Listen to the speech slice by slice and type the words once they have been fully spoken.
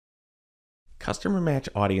Customer Match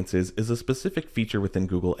Audiences is a specific feature within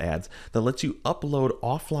Google Ads that lets you upload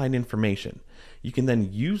offline information. You can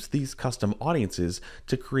then use these custom audiences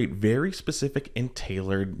to create very specific and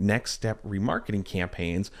tailored next step remarketing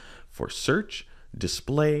campaigns for search,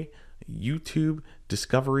 display, YouTube,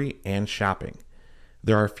 discovery, and shopping.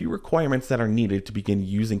 There are a few requirements that are needed to begin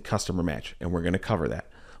using Customer Match, and we're going to cover that.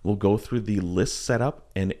 We'll go through the list setup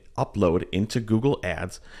and upload into Google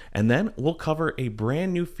Ads, and then we'll cover a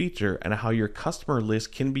brand new feature and how your customer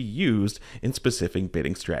list can be used in specific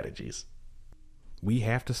bidding strategies. We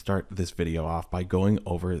have to start this video off by going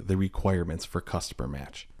over the requirements for Customer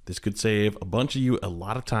Match. This could save a bunch of you a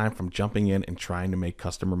lot of time from jumping in and trying to make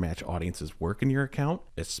Customer Match audiences work in your account,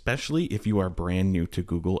 especially if you are brand new to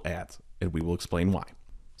Google Ads, and we will explain why.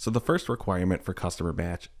 So the first requirement for Customer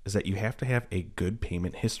Match is that you have to have a good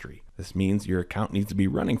payment history. This means your account needs to be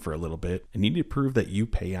running for a little bit and need to prove that you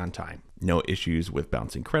pay on time. No issues with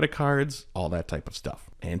bouncing credit cards, all that type of stuff.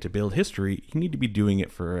 And to build history, you need to be doing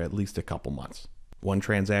it for at least a couple months. One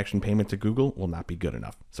transaction payment to Google will not be good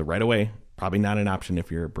enough. So right away, probably not an option if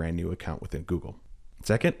you're a brand new account within Google.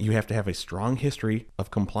 Second, you have to have a strong history of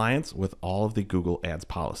compliance with all of the Google Ads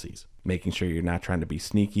policies, making sure you're not trying to be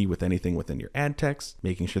sneaky with anything within your ad text,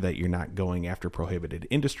 making sure that you're not going after prohibited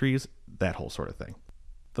industries, that whole sort of thing.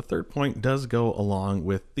 The third point does go along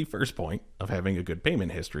with the first point of having a good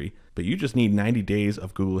payment history, but you just need 90 days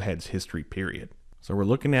of Google Ads history, period. So we're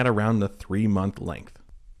looking at around the 3-month length.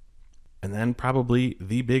 And then probably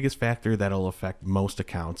the biggest factor that'll affect most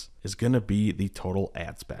accounts is going to be the total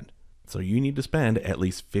ad spend. So you need to spend at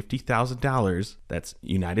least $50,000, that's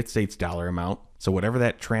United States dollar amount. So whatever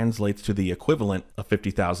that translates to the equivalent of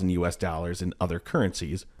 50,000 US dollars in other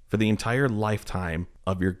currencies for the entire lifetime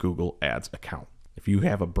of your Google Ads account. If you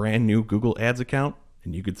have a brand new Google Ads account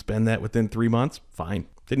and you could spend that within 3 months, fine.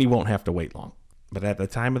 Then you won't have to wait long. But at the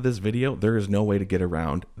time of this video, there is no way to get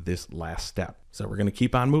around this last step. So we're going to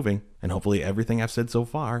keep on moving, and hopefully everything I've said so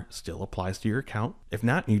far still applies to your account. If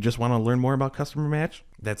not, and you just want to learn more about Customer Match,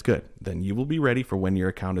 that's good. Then you will be ready for when your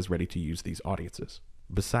account is ready to use these audiences.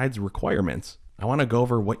 Besides requirements, I want to go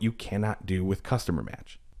over what you cannot do with Customer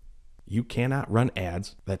Match. You cannot run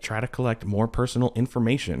ads that try to collect more personal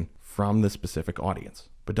information from the specific audience.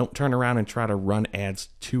 But don't turn around and try to run ads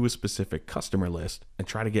to a specific customer list and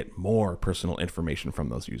try to get more personal information from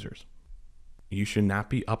those users. You should not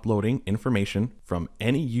be uploading information from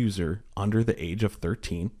any user under the age of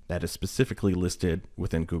 13 that is specifically listed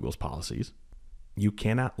within Google's policies. You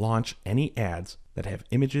cannot launch any ads that have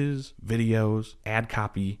images, videos, ad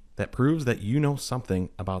copy that proves that you know something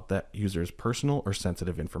about that user's personal or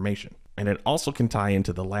sensitive information. And it also can tie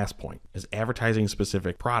into the last point, is advertising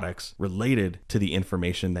specific products related to the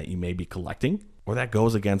information that you may be collecting, or that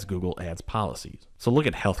goes against Google Ads policies. So look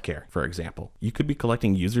at healthcare, for example. You could be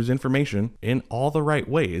collecting users' information in all the right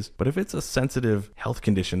ways, but if it's a sensitive health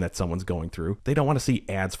condition that someone's going through, they don't want to see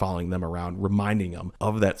ads following them around, reminding them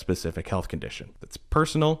of that specific health condition. It's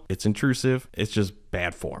personal, it's intrusive, it's just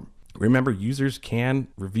bad form. Remember, users can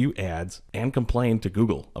review ads and complain to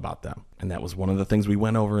Google about them. And that was one of the things we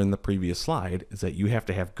went over in the previous slide, is that you have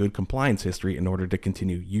to have good compliance history in order to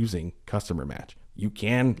continue using Customer Match. You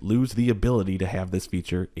can lose the ability to have this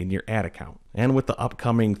feature in your ad account. And with the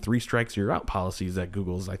upcoming 3 strikes you're out policies that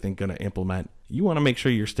Google's, I think, going to implement, you want to make sure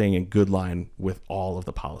you're staying in good line with all of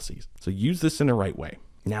the policies. So use this in the right way.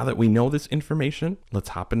 Now that we know this information, let's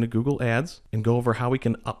hop into Google Ads and go over how we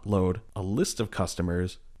can upload a list of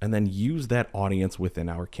customers and then use that audience within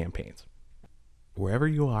our campaigns. Wherever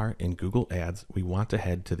you are in Google Ads, we want to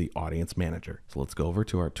head to the Audience Manager. So let's go over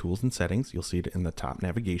to our Tools and Settings. You'll see it in the top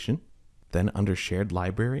navigation. Then under Shared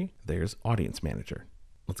Library, there's Audience Manager.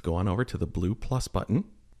 Let's go on over to the blue plus button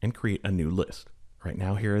and create a new list. Right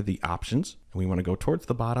now, here are the options, and we want to go towards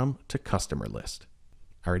the bottom to Customer List.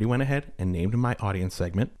 I already went ahead and named my audience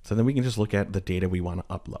segment, so then we can just look at the data we want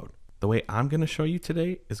to upload. The way I'm going to show you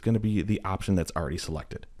today is going to be the option that's already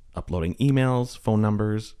selected. Uploading emails, phone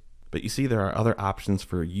numbers, but you see there are other options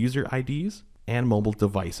for user IDs and mobile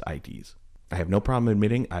device IDs. I have no problem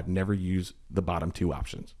admitting I've never used the bottom 2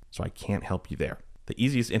 options, so I can't help you there. The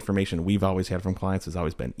easiest information we've always had from clients has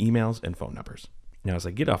always been emails and phone numbers. Now, as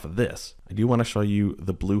I get off of this, I do want to show you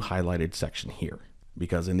the blue highlighted section here,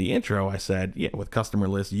 because in the intro I said, yeah, with customer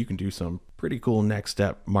lists, you can do some pretty cool next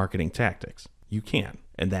step marketing tactics. You can,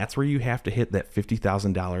 and that's where you have to hit that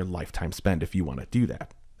 $50,000 lifetime spend if you want to do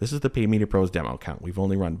that. This is the Paid Media Pros demo account. We've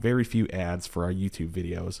only run very few ads for our YouTube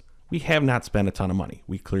videos. We have not spent a ton of money.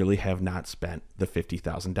 We clearly have not spent the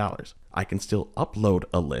 $50,000. I can still upload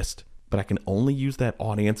a list, but I can only use that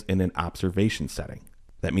audience in an observation setting.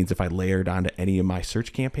 That means if I layered onto any of my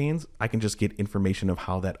search campaigns, I can just get information of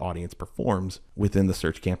how that audience performs within the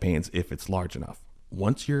search campaigns if it's large enough.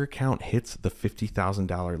 Once your account hits the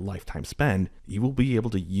 $50,000 lifetime spend, you will be able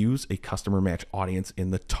to use a customer match audience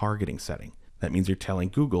in the targeting setting. That means you're telling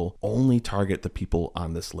Google only target the people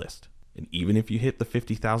on this list. And even if you hit the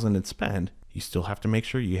 $50,000 in spend, you still have to make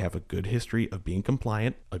sure you have a good history of being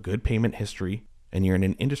compliant, a good payment history, and you're in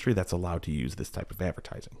an industry that's allowed to use this type of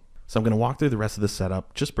advertising. So I'm going to walk through the rest of the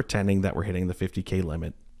setup, just pretending that we're hitting the 50K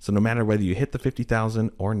limit. So no matter whether you hit the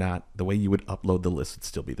 50,000 or not, the way you would upload the list would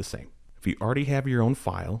still be the same. If you already have your own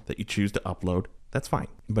file that you choose to upload, that's fine.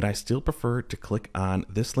 But I still prefer to click on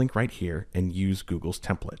this link right here and use Google's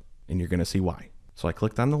template. And you're going to see why. So I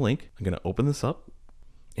clicked on the link. I'm going to open this up.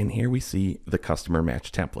 And here we see the customer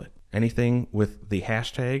match template. Anything with the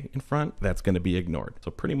hashtag in front, that's going to be ignored.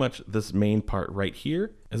 So pretty much this main part right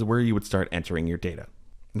here is where you would start entering your data.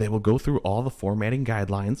 They will go through all the formatting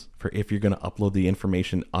guidelines for if you're going to upload the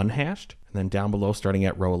information unhashed. And then down below, starting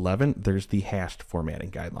at row 11, there's the hashed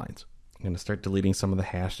formatting guidelines. I'm going to start deleting some of the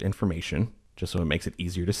hashed information just so it makes it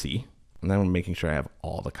easier to see. And then I'm making sure I have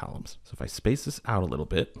all the columns. So if I space this out a little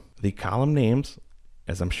bit, the column names,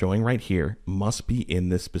 as I'm showing right here, must be in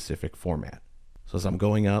this specific format. So as I'm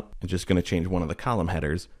going up, I'm just going to change one of the column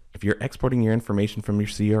headers. If you're exporting your information from your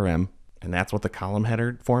CRM, and that's what the column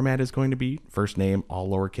header format is going to be, first name,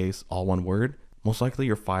 all lowercase, all one word, most likely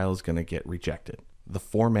your file is going to get rejected. The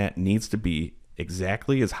format needs to be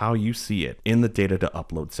exactly as how you see it in the data to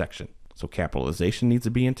upload section. So capitalization needs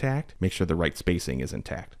to be intact. Make sure the right spacing is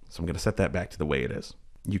intact. So I'm going to set that back to the way it is.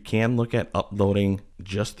 You can look at uploading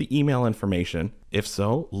just the email information. If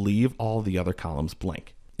so, leave all the other columns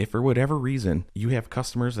blank. If for whatever reason you have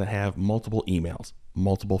customers that have multiple emails,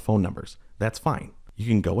 multiple phone numbers, that's fine. You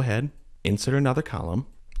can go ahead, insert another column,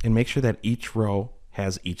 and make sure that each row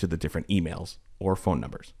has each of the different emails or phone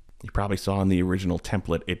numbers. You probably saw in the original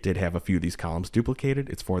template, it did have a few of these columns duplicated.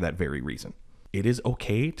 It's for that very reason. It is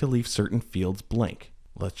okay to leave certain fields blank.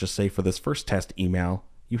 Let's just say for this first test email,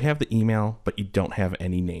 you have the email, but you don't have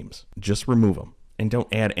any names. Just remove them and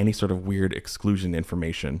don't add any sort of weird exclusion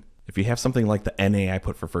information. If you have something like the NA I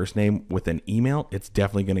put for first name with an email, it's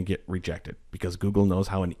definitely going to get rejected because Google knows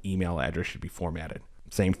how an email address should be formatted.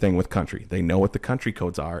 Same thing with country. They know what the country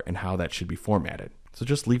codes are and how that should be formatted. So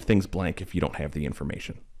just leave things blank if you don't have the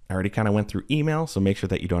information. I already kind of went through email, so make sure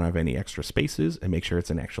that you don't have any extra spaces and make sure it's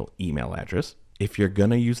an actual email address. If you're going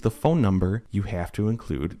to use the phone number, you have to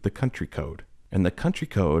include the country code. And the country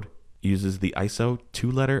code uses the ISO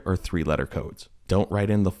 2-letter or 3-letter codes. Don't write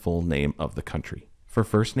in the full name of the country. For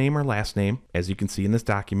first name or last name, as you can see in this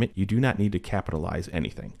document, you do not need to capitalize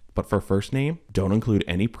anything. But for first name, don't include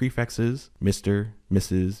any prefixes, Mr.,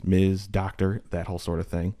 Mrs., Ms., Doctor, that whole sort of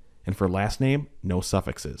thing. And for last name, no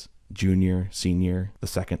suffixes. Junior, senior, the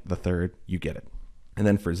second, the third, you get it. And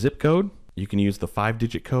then for zip code, you can use the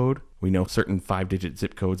 5-digit code. We know certain 5-digit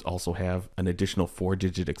zip codes also have an additional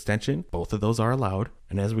 4-digit extension. Both of those are allowed.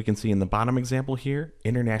 And as we can see in the bottom example here,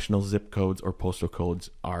 international zip codes or postal codes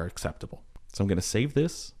are acceptable. So I'm going to save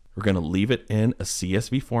this. We're going to leave it in a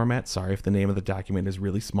CSV format. Sorry if the name of the document is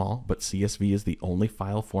really small, but CSV is the only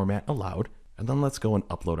file format allowed. And then let's go and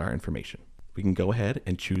upload our information. We can go ahead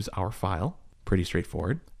and choose our file. Pretty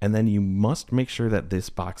straightforward. And then you must make sure that this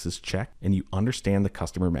box is checked and you understand the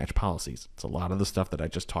customer match policies. It's a lot of the stuff that I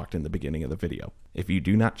just talked in the beginning of the video. If you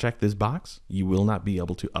do not check this box, you will not be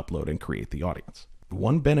able to upload and create the audience.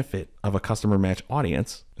 One benefit of a customer match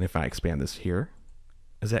audience, and if I expand this here,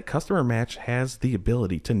 is that customer match has the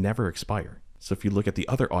ability to never expire. So if you look at the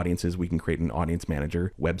other audiences, we can create an audience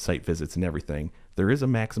manager, website visits and everything. There is a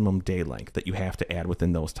maximum day length that you have to add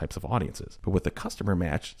within those types of audiences. But with the customer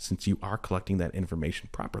match, since you are collecting that information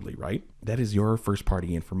properly, right? That is your first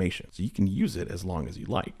party information. So you can use it as long as you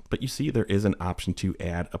like. But you see there is an option to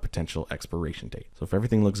add a potential expiration date. So if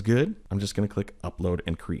everything looks good, I'm just going to click upload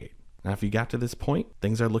and create. Now, if you got to this point,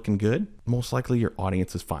 things are looking good. Most likely your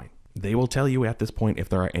audience is fine. They will tell you at this point if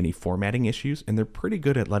there are any formatting issues, and they're pretty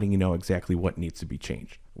good at letting you know exactly what needs to be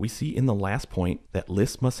changed. We see in the last point that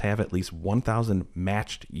lists must have at least 1,000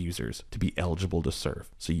 matched users to be eligible to serve.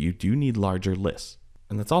 So you do need larger lists.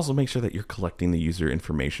 And let's also make sure that you're collecting the user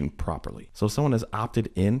information properly. So if someone has opted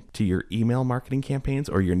in to your email marketing campaigns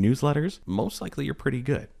or your newsletters, most likely you're pretty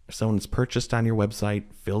good. If someone's purchased on your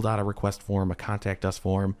website, filled out a request form, a contact us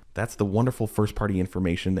form, that's the wonderful first party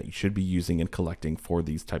information that you should be using and collecting for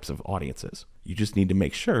these types of audiences. You just need to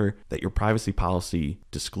make sure that your privacy policy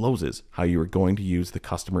discloses how you are going to use the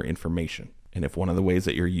customer information. And if one of the ways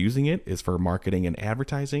that you're using it is for marketing and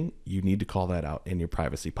advertising, you need to call that out in your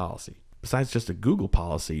privacy policy. Besides just a Google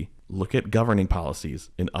policy, look at governing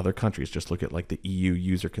policies in other countries. Just look at like the EU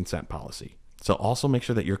user consent policy. So also make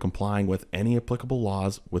sure that you're complying with any applicable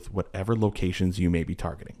laws with whatever locations you may be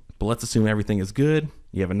targeting. But let's assume everything is good.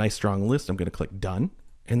 You have a nice strong list. I'm going to click done.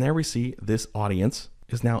 And there we see this audience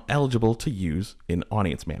is now eligible to use in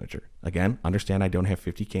Audience Manager. Again, understand I don't have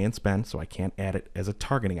 50K in spend, so I can't add it as a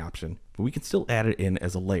targeting option, but we can still add it in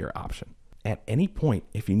as a layer option. At any point,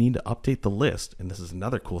 if you need to update the list, and this is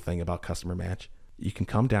another cool thing about Customer Match, you can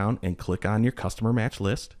come down and click on your Customer Match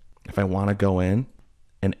list. If I want to go in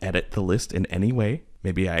and edit the list in any way,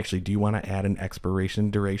 maybe I actually do want to add an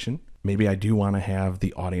expiration duration. Maybe I do want to have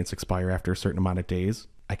the audience expire after a certain amount of days.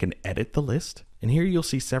 I can edit the list. And here you'll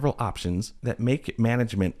see several options that make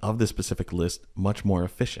management of this specific list much more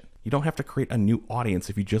efficient. You don't have to create a new audience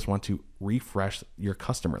if you just want to refresh your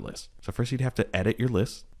customer list. So first you'd have to edit your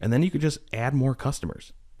list, and then you could just add more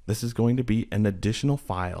customers. This is going to be an additional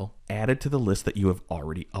file added to the list that you have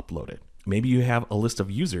already uploaded. Maybe you have a list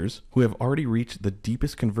of users who have already reached the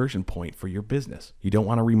deepest conversion point for your business. You don't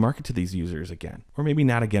want to remarket to these users again, or maybe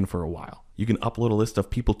not again for a while. You can upload a list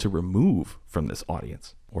of people to remove from this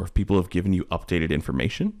audience. Or if people have given you updated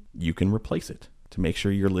information, you can replace it to make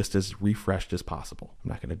sure your list is refreshed as possible. I'm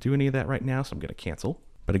not going to do any of that right now, so I'm going to cancel.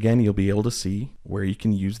 But again, you'll be able to see where you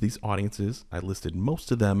can use these audiences. I listed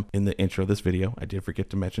most of them in the intro of this video. I did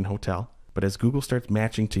forget to mention hotel. But as Google starts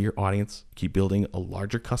matching to your audience, keep building a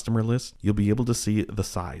larger customer list, you'll be able to see the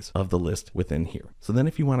size of the list within here. So then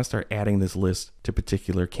if you want to start adding this list to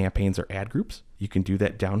particular campaigns or ad groups, you can do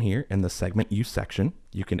that down here in the segment use section.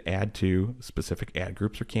 You can add to specific ad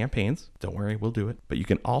groups or campaigns. Don't worry, we'll do it. But you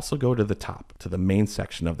can also go to the top, to the main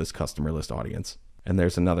section of this customer list audience. And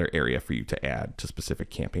there's another area for you to add to specific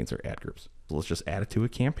campaigns or ad groups. So let's just add it to a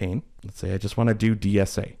campaign. Let's say I just want to do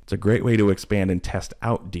DSA. It's a great way to expand and test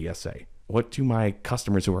out DSA. What do my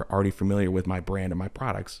customers who are already familiar with my brand and my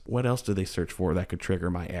products, what else do they search for that could trigger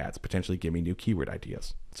my ads, potentially give me new keyword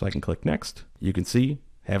ideas? So I can click next. You can see,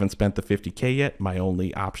 haven't spent the 50K yet. My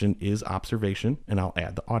only option is observation, and I'll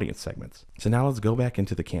add the audience segments. So now let's go back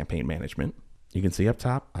into the campaign management. You can see up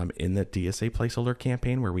top, I'm in the DSA placeholder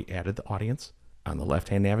campaign where we added the audience. On the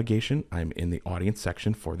left-hand navigation, I'm in the audience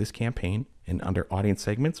section for this campaign. And under audience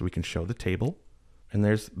segments, we can show the table, and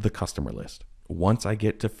there's the customer list. Once I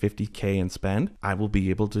get to 50K in spend, I will be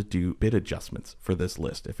able to do bid adjustments for this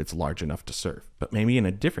list if it's large enough to serve. But maybe in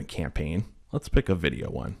a different campaign, let's pick a video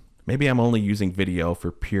one. Maybe I'm only using video for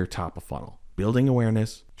pure top of funnel, building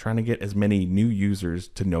awareness, trying to get as many new users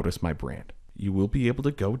to notice my brand. You will be able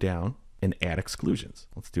to go down and add exclusions.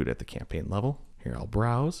 Let's do it at the campaign level. Here I'll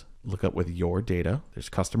browse, look up with your data. There's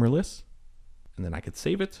customer lists, and then I could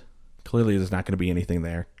save it. Clearly there's not going to be anything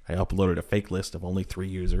there. I uploaded a fake list of only 3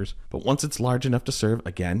 users, but once it's large enough to serve,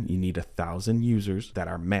 again, you need 1,000 users that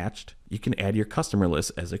are matched. You can add your customer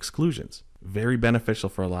list as exclusions. Very beneficial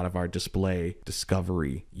for a lot of our display,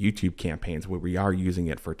 discovery, YouTube campaigns where we are using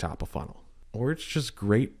it for top of funnel. Or it's just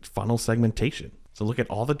great funnel segmentation. So look at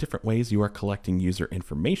all the different ways you are collecting user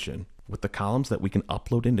information with the columns that we can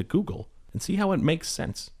upload into Google and see how it makes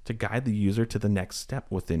sense to guide the user to the next step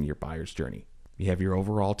within your buyer's journey. You have your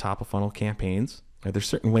overall top of funnel campaigns. There's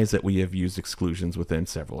certain ways that we have used exclusions within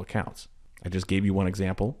several accounts. I just gave you one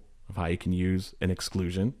example of how you can use an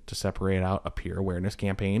exclusion to separate out a peer awareness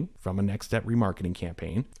campaign from a next step remarketing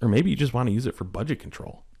campaign. Or maybe you just want to use it for budget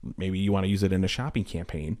control. Maybe you want to use it in a shopping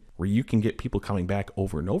campaign where you can get people coming back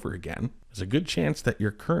over and over again. There's a good chance that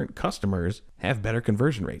your current customers have better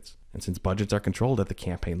conversion rates. And since budgets are controlled at the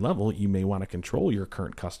campaign level, you may want to control your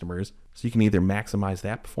current customers so you can either maximize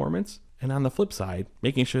that performance, and on the flip side,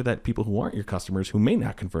 making sure that people who aren't your customers who may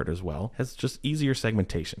not convert as well has just easier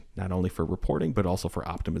segmentation, not only for reporting, but also for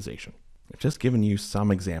optimization. I've just given you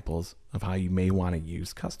some examples of how you may want to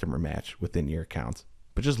use Customer Match within your accounts,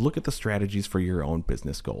 but just look at the strategies for your own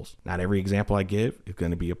business goals. Not every example I give is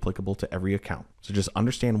going to be applicable to every account. So just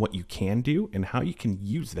understand what you can do and how you can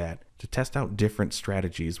use that to test out different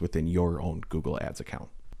strategies within your own Google Ads account.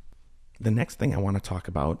 The next thing I want to talk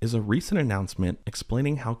about is a recent announcement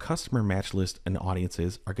explaining how customer match list and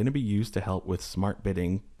audiences are going to be used to help with smart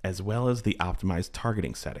bidding as well as the optimized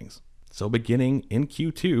targeting settings. So beginning in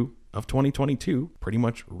Q2 of 2022, pretty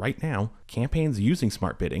much right now, campaigns using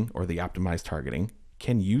smart bidding or the optimized targeting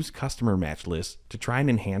can use customer match lists to try and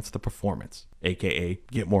enhance the performance, aka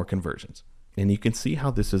get more conversions. And you can see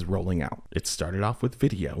how this is rolling out. It started off with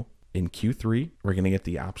video. In Q3, we're going to get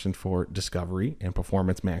the option for discovery and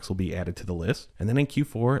performance max will be added to the list. And then in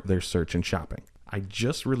Q4, there's search and shopping. I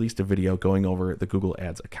just released a video going over the Google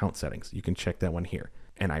Ads account settings. You can check that one here.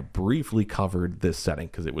 And I briefly covered this setting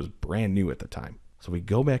because it was brand new at the time. So we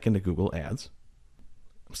go back into Google Ads.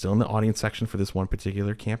 I'm still in the audience section for this one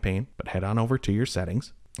particular campaign, but head on over to your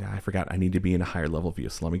settings. I forgot I need to be in a higher level view,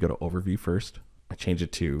 so let me go to overview first. I change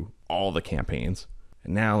it to all the campaigns.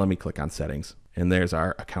 And now let me click on settings, and there's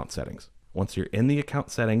our account settings. Once you're in the account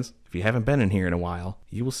settings, if you haven't been in here in a while,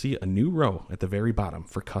 you will see a new row at the very bottom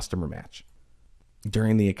for customer match.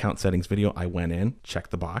 During the account settings video, I went in,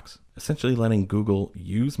 checked the box, essentially letting Google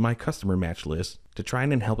use my customer match list to try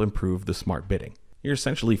and help improve the smart bidding. You're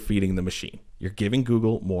essentially feeding the machine. You're giving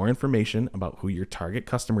Google more information about who your target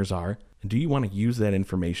customers are, and do you want to use that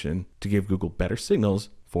information to give Google better signals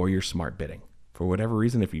for your smart bidding. For whatever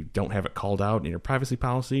reason, if you don't have it called out in your privacy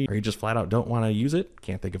policy, or you just flat out don't want to use it,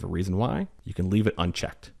 can't think of a reason why, you can leave it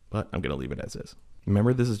unchecked, but I'm going to leave it as is.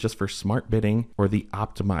 Remember, this is just for smart bidding or the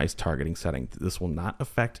optimized targeting setting. This will not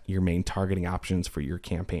affect your main targeting options for your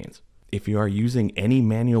campaigns. If you are using any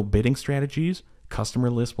manual bidding strategies,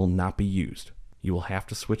 customer lists will not be used. You will have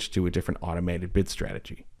to switch to a different automated bid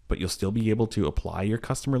strategy, but you'll still be able to apply your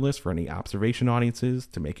customer list for any observation audiences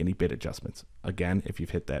to make any bid adjustments. Again, if you've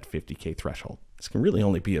hit that 50K threshold. This can really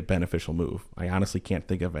only be a beneficial move. I honestly can't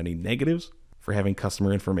think of any negatives for having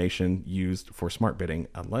customer information used for smart bidding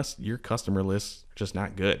unless your customer lists are just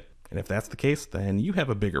not good. And if that's the case, then you have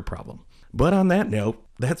a bigger problem. But on that note,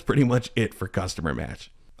 that's pretty much it for customer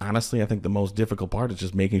match. Honestly, I think the most difficult part is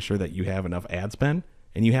just making sure that you have enough ad spend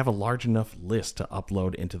and you have a large enough list to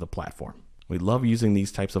upload into the platform. We love using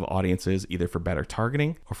these types of audiences either for better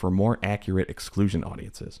targeting or for more accurate exclusion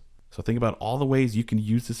audiences. So think about all the ways you can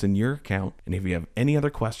use this in your account. And if you have any other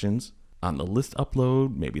questions on the list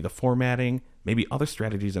upload, maybe the formatting, maybe other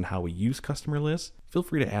strategies on how we use customer lists, feel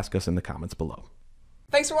free to ask us in the comments below.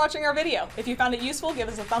 Thanks for watching our video. If you found it useful, give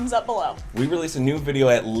us a thumbs up below. We release a new video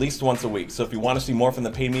at least once a week, so if you want to see more from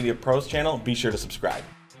the Paid Media Pros channel, be sure to subscribe.